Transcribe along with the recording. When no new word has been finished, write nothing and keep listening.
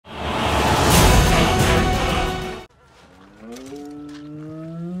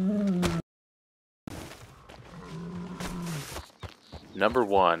Number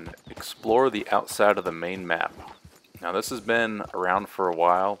 1, explore the outside of the main map. Now this has been around for a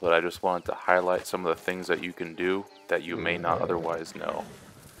while, but I just wanted to highlight some of the things that you can do that you may not otherwise know.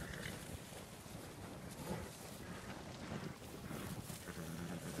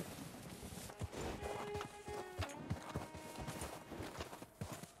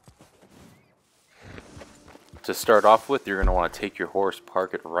 To start off with, you're going to want to take your horse,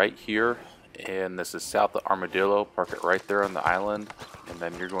 park it right here, and this is south of Armadillo. Park it right there on the island, and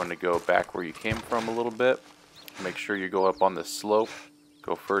then you're going to go back where you came from a little bit. Make sure you go up on the slope,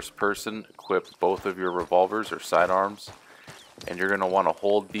 go first person, equip both of your revolvers or sidearms, and you're going to want to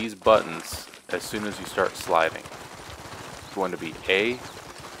hold these buttons as soon as you start sliding. It's going to be A,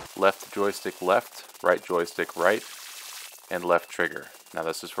 left joystick left, right joystick right, and left trigger. Now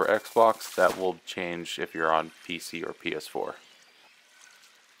this is for Xbox. That will change if you're on PC or PS4.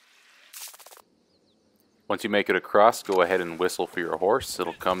 Once you make it across, go ahead and whistle for your horse.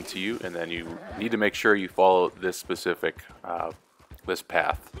 It'll come to you, and then you need to make sure you follow this specific this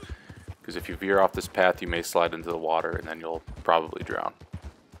path, because if you veer off this path you may slide into the water and then you'll probably drown.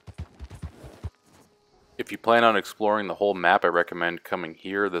 If you plan on exploring the whole map, I recommend coming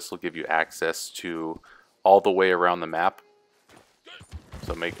here. This will give you access to all the way around the map.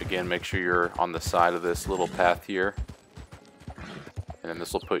 So make sure you're on the side of this little path here, and then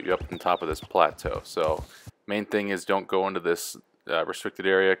this will put you up on top of this plateau. So main thing is don't go into this restricted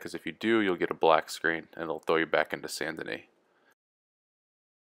area, because if you do, you'll get a black screen and it'll throw you back into Saint Denis.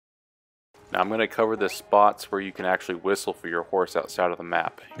 Now I'm going to cover the spots where you can actually whistle for your horse outside of the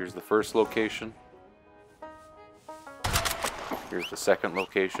map. Here's the first location. Here's the second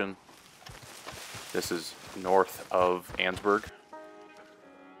location. This is north of Ansburg.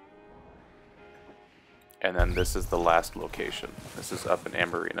 And then this is the last location. This is up in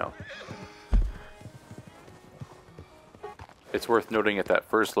Amberino. It's worth noting at that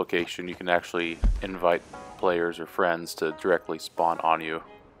first location you can actually invite players or friends to directly spawn on you.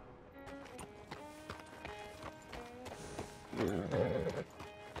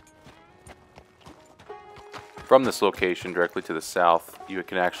 From this location directly to the south, you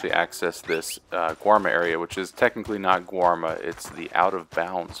can actually access this Guarma area, which is technically not Guarma, it's the out of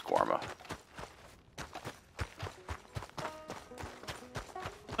bounds Guarma.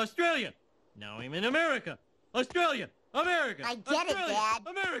 Australia. Now I'm in America. Australia. America. I get it, Dad.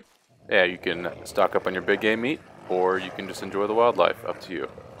 America. Yeah, you can stock up on your big game meat, or you can just enjoy the wildlife. Up to you.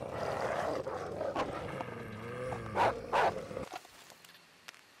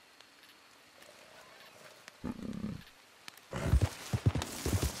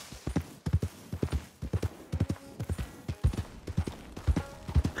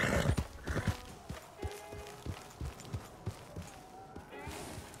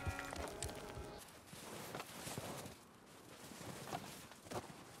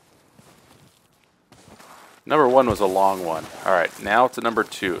 Number 1 was a long one. Alright, now to number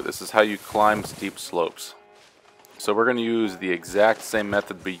 2. This is how you climb steep slopes. So we're going to use the exact same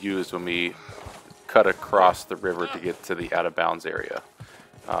method we used when we cut across the river to get to the out of bounds area.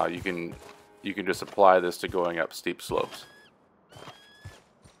 You can just apply this to going up steep slopes.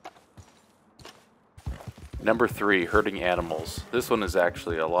 Number 3, herding animals. This one is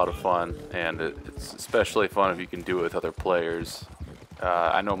actually a lot of fun, and it's especially fun if you can do it with other players.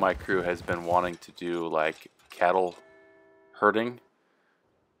 I know my crew has been wanting to do like cattle herding,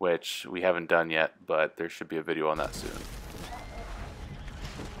 which we haven't done yet, but there should be a video on that soon.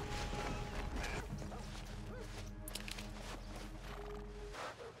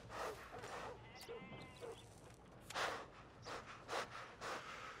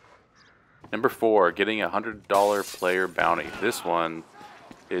 Number 4, getting a $100 player bounty. This one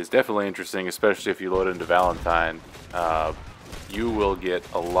is definitely interesting, especially if you load into Valentine. You will get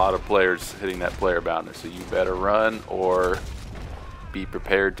a lot of players hitting that player bounty, so you better run or be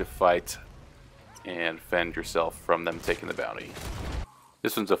prepared to fight and fend yourself from them taking the bounty.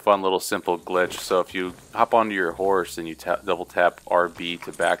 This one's a fun little simple glitch. So if you hop onto your horse and you double tap RB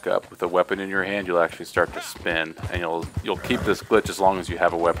to back up with a weapon in your hand, you'll actually start to spin, and you'll keep this glitch as long as you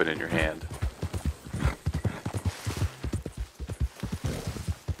have a weapon in your hand.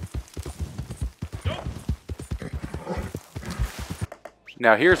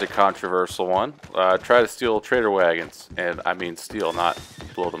 Now here's a controversial one. Try to steal trader wagons, and I mean steal, not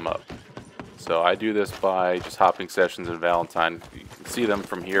blow them up. So I do this by just hopping sessions in Valentine. You can see them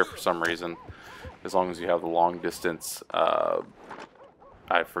from here for some reason, as long as you have the long distance.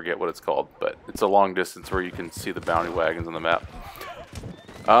 I forget what it's called, but it's a long distance where you can see the bounty wagons on the map.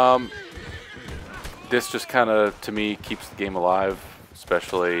 This just kind of, to me, keeps the game alive,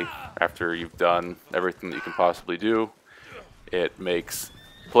 especially after you've done everything that you can possibly do. It makes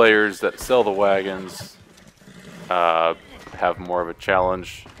players that sell the wagons have more of a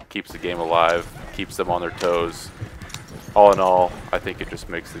challenge, keeps the game alive, keeps them on their toes. All in all, I think it just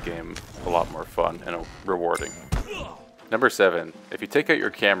makes the game a lot more fun and rewarding. Number 7, if you take out your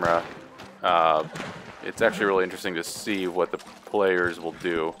camera, it's actually really interesting to see what the players will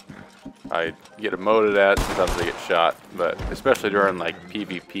do. I get emoted at, sometimes they get shot, but especially during like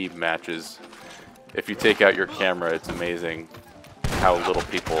PvP matches, if you take out your camera, it's amazing how little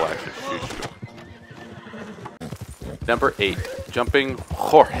people actually shoot you. Number 8, jumping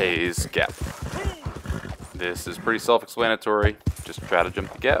Jorge's gap. This is pretty self-explanatory. Just try to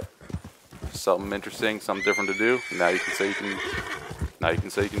jump the gap. Something interesting, something different to do. Now you can say you can. Now you can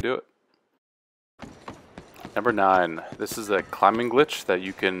say you can do it. Number 9. This is a climbing glitch that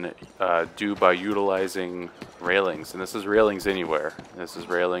you can do by utilizing railings, and this is railings anywhere. This is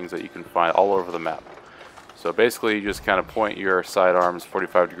railings that you can find all over the map. So basically, you just kind of point your sidearms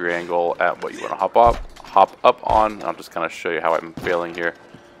 45-degree angle at what you want to hop up on. I'll just kind of show you how I'm failing here.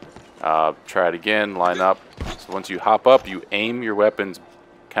 Try it again. Line up. So once you hop up, you aim your weapons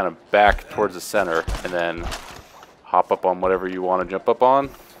kind of back towards the center, and then hop up on whatever you want to jump up on.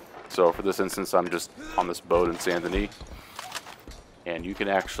 So for this instance, I'm just on this boat in Saint Denis, and you can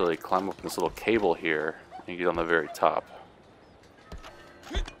actually climb up this little cable here and get on the very top.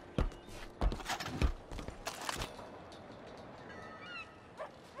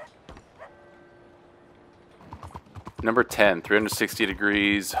 Number 10, 360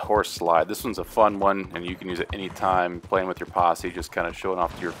 degrees horse slide. This one's a fun one, and you can use it anytime, playing with your posse, just kind of showing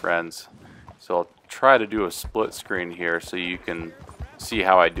off to your friends. So I'll try to do a split screen here so you can see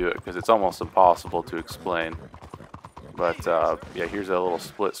how I do it, because it's almost impossible to explain. But yeah, here's a little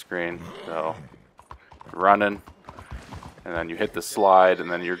split screen. So running, and then you hit the slide, and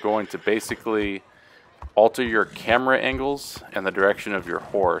then you're going to basically alter your camera angles and the direction of your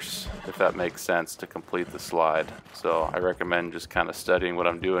horse, if that makes sense, to complete the slide. So I recommend just kind of studying what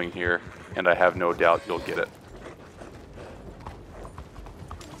I'm doing here, and I have no doubt you'll get it.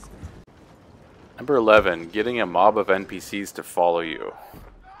 Number 11, getting a mob of NPCs to follow you.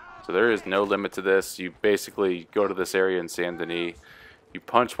 So there is no limit to this. You basically go to this area in Saint Denis, you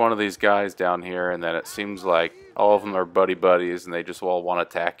punch one of these guys down here, and then it seems like all of them are buddies, and they just all want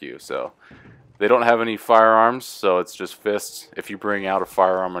to attack you. So they don't have any firearms, so it's just fists. If you bring out a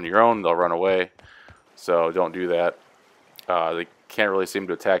firearm on your own, they'll run away. So don't do that. They can't really seem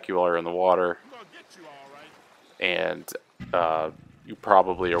to attack you while you're in the water. And you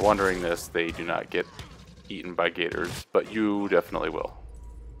probably are wondering this, they do not get eaten by gators, but you definitely will.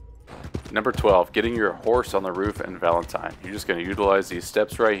 Number 12, getting your horse on the roof in Valentine. You're just going to utilize these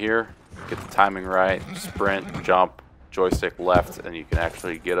steps right here, get the timing right, sprint, jump, joystick left, and you can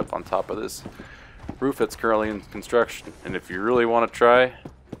actually get up on top of this roof that's currently in construction. And if you really want to try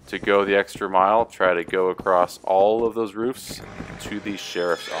to go the extra mile, try to go across all of those roofs to the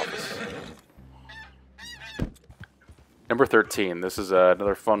sheriff's office. Number 13, this is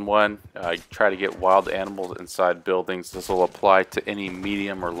another fun one. Try to get wild animals inside buildings. This will apply to any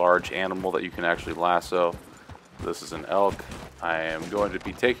medium or large animal that you can actually lasso. This is an elk. I am going to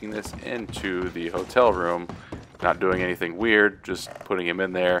be taking this into the hotel room. Not doing anything weird, just putting him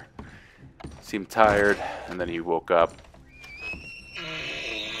in there. Seemed tired, and then he woke up.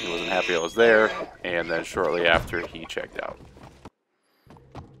 He wasn't happy I was there, and then shortly after he checked out.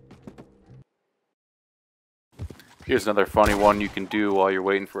 Here's another funny one you can do while you're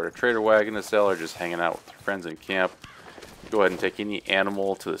waiting for a trader wagon to sell or just hanging out with your friends in camp. Go ahead and take any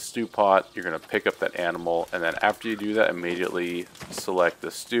animal to the stew pot. You're going to pick up that animal, and then after you do that, immediately select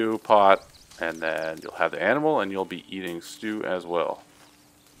the stew pot, and then you'll have the animal and you'll be eating stew as well.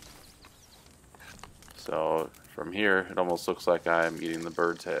 So from here, it almost looks like I'm eating the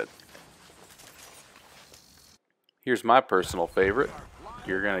bird's head. Here's my personal favorite.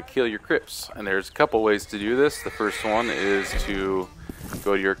 You're going to kill your Crips, and there's a couple ways to do this. The first one is to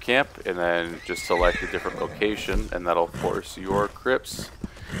go to your camp and then just select a different location, and that'll force your Crips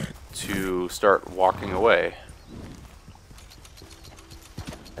to start walking away.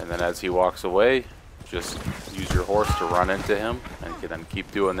 And then as he walks away, just use your horse to run into him, and then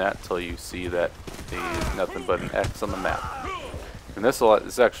keep doing that until you see that he's nothing but an X on the map. And this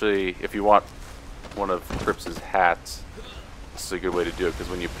is actually, if you want one of Crips' hats, this is a good way to do it, because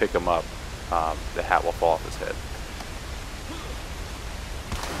when you pick him up, the hat will fall off his head.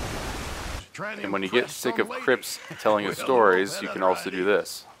 And when you get sick of Crips telling you stories, you can also do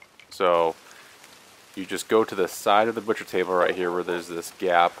this. So you just go to the side of the butcher table right here where there's this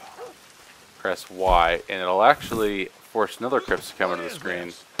gap, press Y, and it'll actually force another Crips to come into the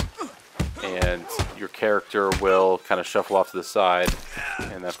screen. and your character will kind of shuffle off to the side,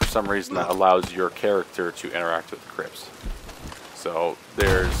 and then for some reason that allows your character to interact with crypts. So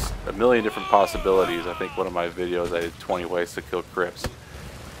there's a million different possibilities. I think one of my videos I did 20 ways to kill crypts.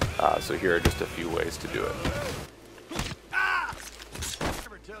 So here are just a few ways to do it.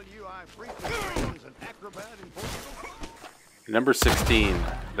 Number 16,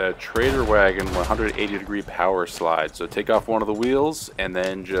 the Trader Wagon 180-degree power slide. So take off one of the wheels and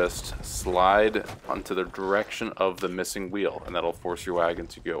then just slide onto the direction of the missing wheel, and that'll force your wagon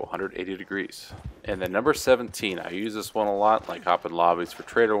to go 180 degrees. And then number 17, I use this one a lot, like hopping lobbies for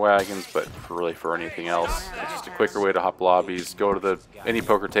Trader Wagons, but really for anything else. It's just a quicker way to hop lobbies. Go to any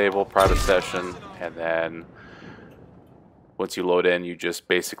poker table, private session, and then once you load in, you just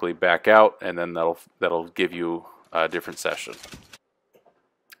basically back out, and then that'll give you a different session.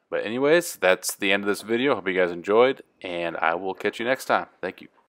 But anyways, that's the end of this video. Hope you guys enjoyed, and I will catch you next time. Thank you.